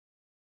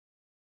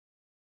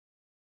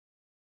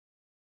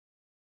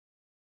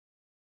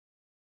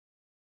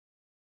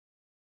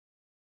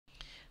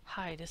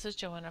Hi, this is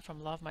Joanna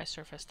from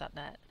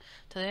lovemysurface.net.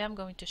 Today I'm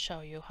going to show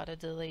you how to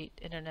delete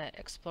Internet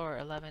Explorer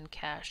 11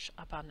 cache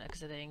upon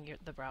exiting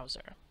the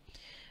browser.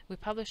 We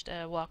published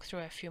a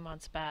walkthrough a few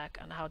months back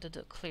on how to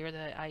clear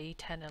the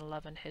IE10 and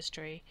 11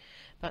 history,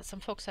 but some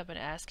folks have been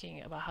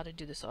asking about how to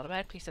do this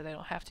automatically so they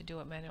don't have to do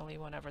it manually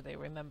whenever they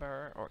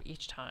remember or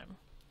each time.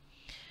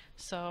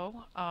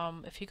 So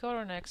if you go to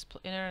an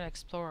Internet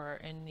Explorer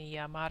in the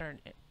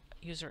modern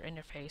user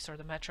interface or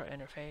the Metro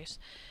interface,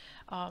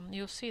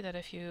 you'll see that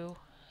if you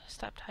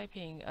stop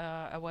typing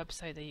a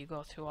website that you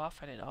go through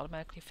often, it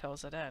automatically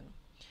fills it in.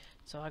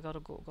 So I go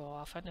to Google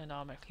often and it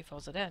automatically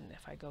fills it in.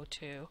 If I go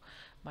to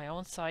my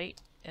own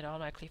site, it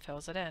automatically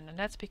fills it in. And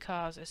that's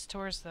because it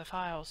stores the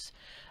files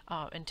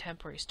in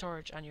temporary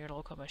storage on your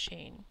local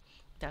machine.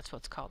 That's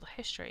what's called a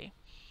history.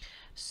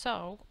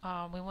 So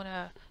we want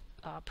to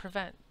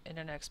prevent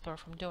Internet Explorer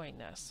from doing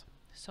this.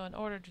 So in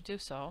order to do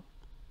so,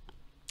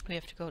 we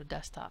have to go to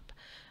desktop.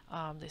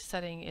 The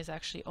setting is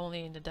actually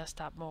only in the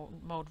desktop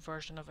mode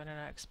version of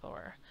Internet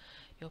Explorer.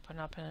 You open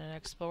up Internet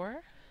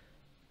Explorer,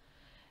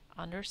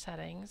 under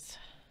settings,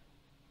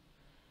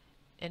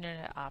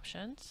 Internet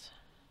options.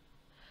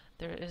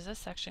 There is a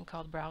section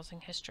called browsing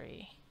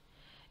history,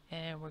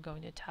 and we're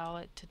going to tell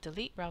it to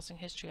delete browsing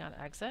history on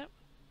exit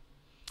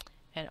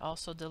and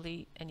also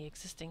delete any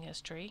existing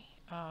history.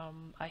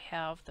 I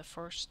have the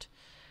first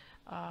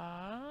 4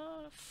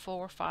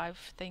 or 5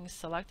 things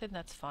selected, and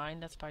that's fine,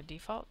 that's by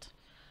default.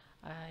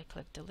 I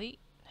click delete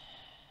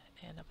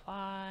and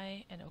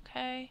apply and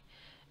OK,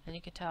 and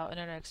you can tell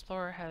Internet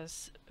Explorer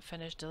has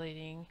finished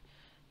deleting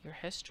your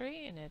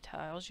history and it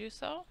tells you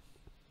so.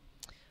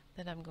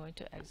 Then I'm going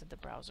to exit the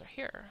browser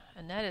here,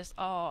 and that is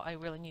all I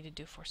really need to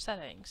do for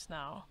settings.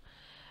 Now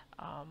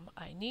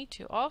I need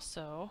to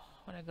also,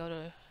 when I go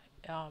to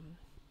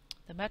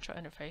the Metro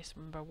interface,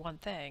 remember one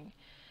thing.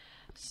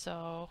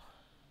 So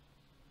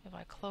if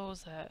I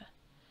close it,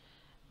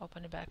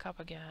 open it back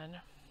up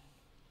again,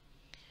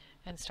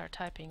 and start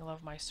typing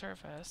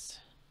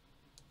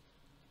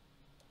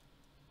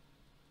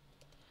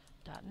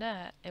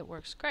lovemysurface.net, it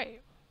works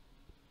great.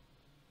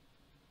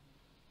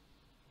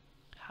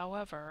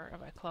 However,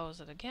 if I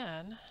close it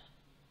again,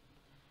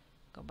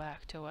 go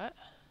back to it,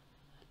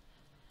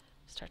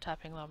 start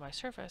typing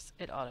lovemysurface,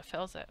 it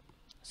autofills it.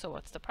 So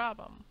what's the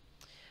problem?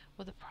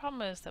 Well, the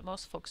problem is that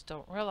most folks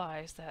don't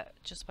realize that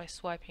just by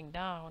swiping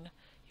down,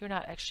 you're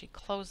not actually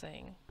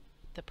closing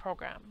the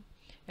program.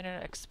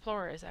 Internet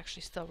Explorer is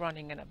actually still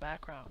running in the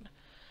background.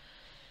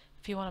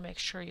 If you want to make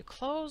sure you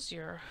close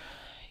your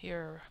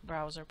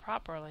browser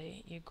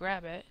properly, you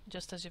grab it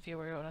just as if you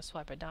were going to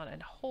swipe it down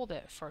and hold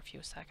it for a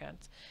few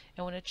seconds.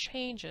 And when it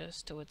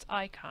changes to its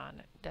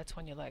icon, that's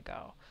when you let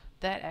go.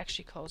 That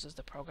actually closes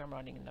the program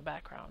running in the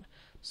background.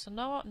 So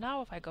now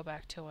if I go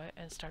back to it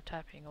and start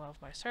typing Love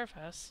My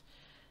Surface,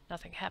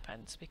 nothing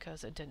happens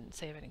because it didn't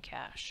save it in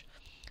cache.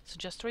 So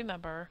just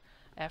remember,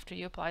 after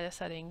you apply the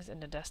settings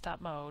in the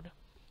desktop mode,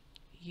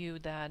 you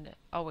then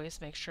always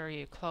make sure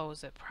you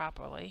close it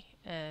properly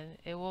and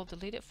it will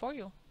delete it for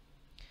you.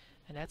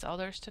 And that's all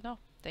there is to know.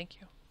 Thank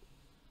you.